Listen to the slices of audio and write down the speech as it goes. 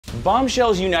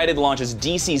Bombshells United launches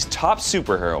DC's top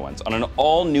superheroines on an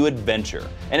all-new adventure,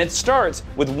 and it starts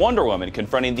with Wonder Woman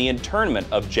confronting the internment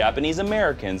of Japanese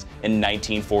Americans in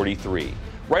 1943.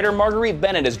 Writer Marguerite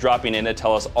Bennett is dropping in to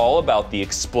tell us all about the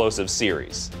explosive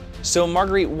series. So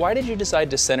Marguerite, why did you decide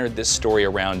to center this story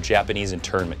around Japanese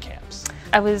internment camps?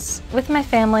 I was with my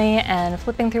family and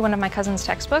flipping through one of my cousin's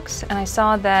textbooks, and I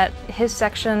saw that his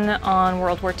section on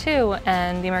World War II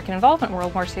and the American involvement in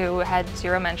World War II had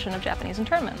zero mention of Japanese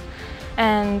internment.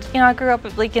 And I grew up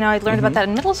I learned about that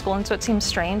in middle school, and so it seems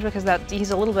strange because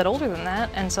he's a little bit older than that.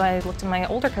 And so I looked in my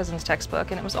older cousin's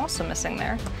textbook, and it was also missing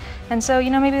there. And so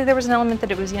maybe there was an element that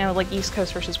it was like East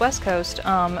Coast versus West Coast,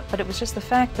 but it was just the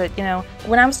fact that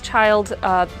when I was a child,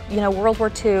 World War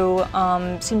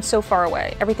II seemed so far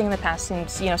away. Everything in the past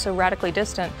seems so radically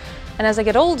distant. And as I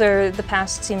get older, the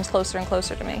past seems closer and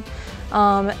closer to me.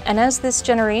 And as this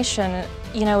generation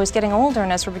is getting older,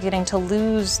 and as we're beginning to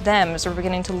lose them, as we're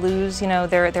beginning to lose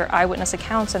their eyewitness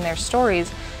accounts and their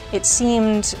stories, it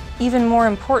seemed even more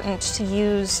important to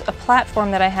use a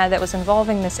platform that I had that was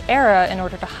involving this era in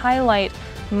order to highlight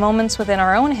moments within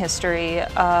our own history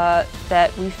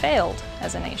that we failed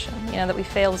as a nation, that we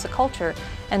failed as a culture,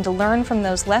 and to learn from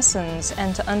those lessons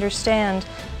and to understand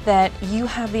that you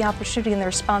have the opportunity and the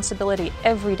responsibility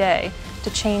every day to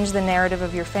change the narrative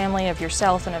of your family, of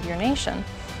yourself, and of your nation.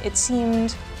 It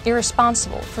seemed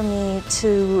irresponsible for me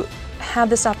to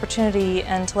have this opportunity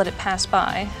and to let it pass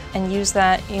by and use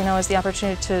that, as the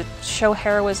opportunity to show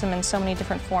heroism in so many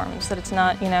different forms. That it's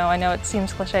not, I know it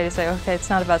seems cliche to say, okay, it's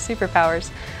not about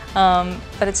superpowers,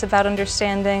 but it's about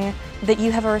understanding that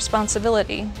you have a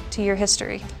responsibility to your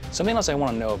history. Something else I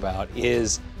want to know about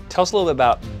is, tell us a little bit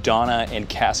about Donna and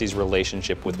Cassie's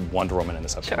relationship with Wonder Woman in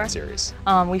this upcoming series.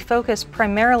 We focus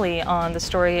primarily on the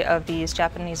story of these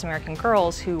Japanese American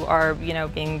girls who are,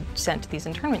 being sent to these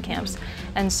internment camps.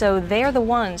 And so they are the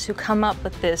ones who come up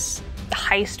with this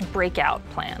heist breakout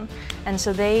plan. And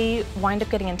so they wind up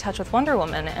getting in touch with Wonder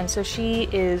Woman, and so she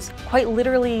is quite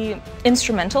literally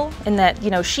instrumental in that,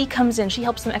 she comes in, she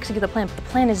helps them execute the plan, but the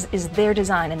plan is their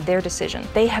design and their decision.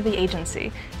 They have the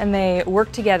agency, and they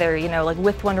work together,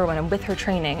 with Wonder Woman and with her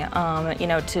training,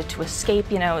 to escape,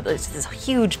 this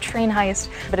huge train heist.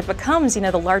 But it becomes,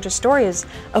 the larger story is,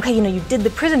 okay, you did the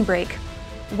prison break,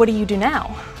 what do you do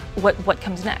now? What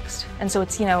comes next? And so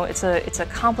it's it's a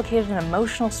complicated and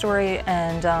emotional story,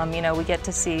 and we get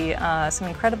to see some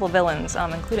incredible villains,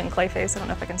 including Clayface. I don't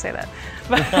know if I can say that,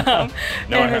 but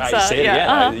no, I say it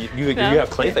again. You have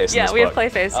Clayface. In this we have book.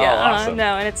 Clayface. Oh, Yeah, awesome.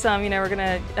 no, and it's we're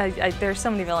gonna. There's so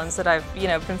many villains that I've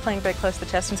been playing very close to the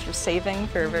chest and sort of saving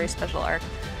for a very special arc.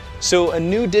 So a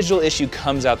new digital issue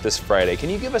comes out this Friday. Can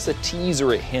you give us a tease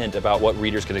or a hint about what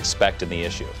readers can expect in the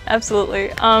issue?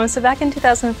 Absolutely. So back in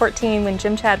 2014, when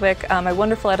Jim Chadwick, my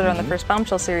wonderful editor on the first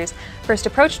Bombshell series, first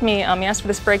approached me, he asked for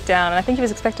this breakdown, and I think he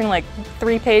was expecting like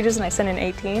 3 pages, and I sent in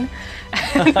 18.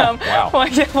 Wow.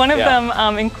 One of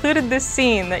them included this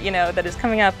scene that that is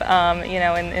coming up,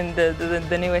 in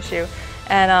the new issue.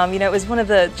 And it was one of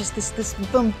this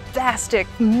bombastic,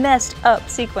 messed up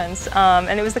sequence,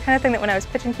 and it was the kind of thing that when I was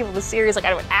pitching people the series,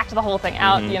 I would act the whole thing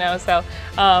out, So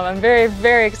I'm very,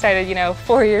 very excited,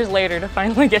 4 years later, to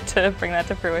finally get to bring that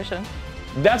to fruition.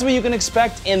 That's what you can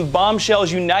expect in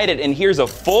Bombshells United, and here's a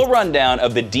full rundown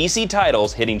of the DC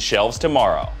titles hitting shelves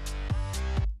tomorrow.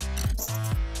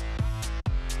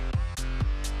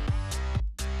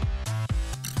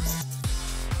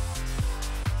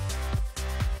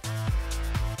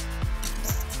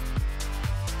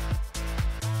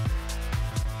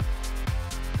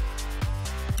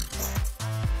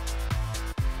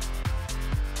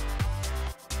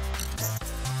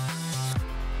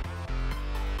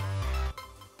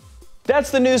 That's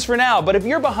the news for now, but if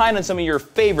you're behind on some of your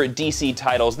favorite DC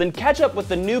titles, then catch up with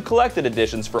the new collected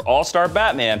editions for All-Star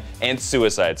Batman and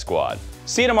Suicide Squad.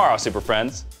 See you tomorrow, Super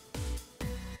Friends.